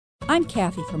I'm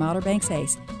Kathy from Outer Banks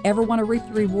Ace. Ever want to reap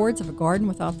the rewards of a garden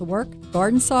without the work?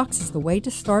 Garden Soxx is the way to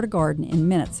start a garden in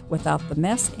minutes without the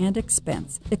mess and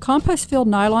expense. The compost-filled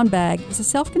nylon bag is a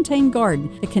self-contained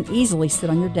garden that can easily sit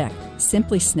on your deck.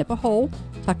 Simply snip a hole,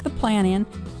 tuck the plant in,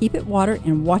 keep it watered,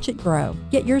 and watch it grow.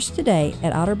 Get yours today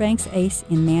at Outer Banks Ace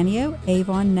in Manteo,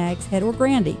 Avon, Nags Head, or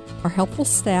Grandy. Our helpful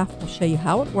staff will show you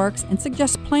how it works and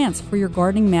suggest plants for your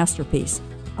gardening masterpiece.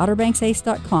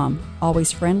 OuterBanksAce.com.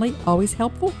 Always friendly, always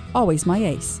helpful, always my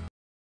ace.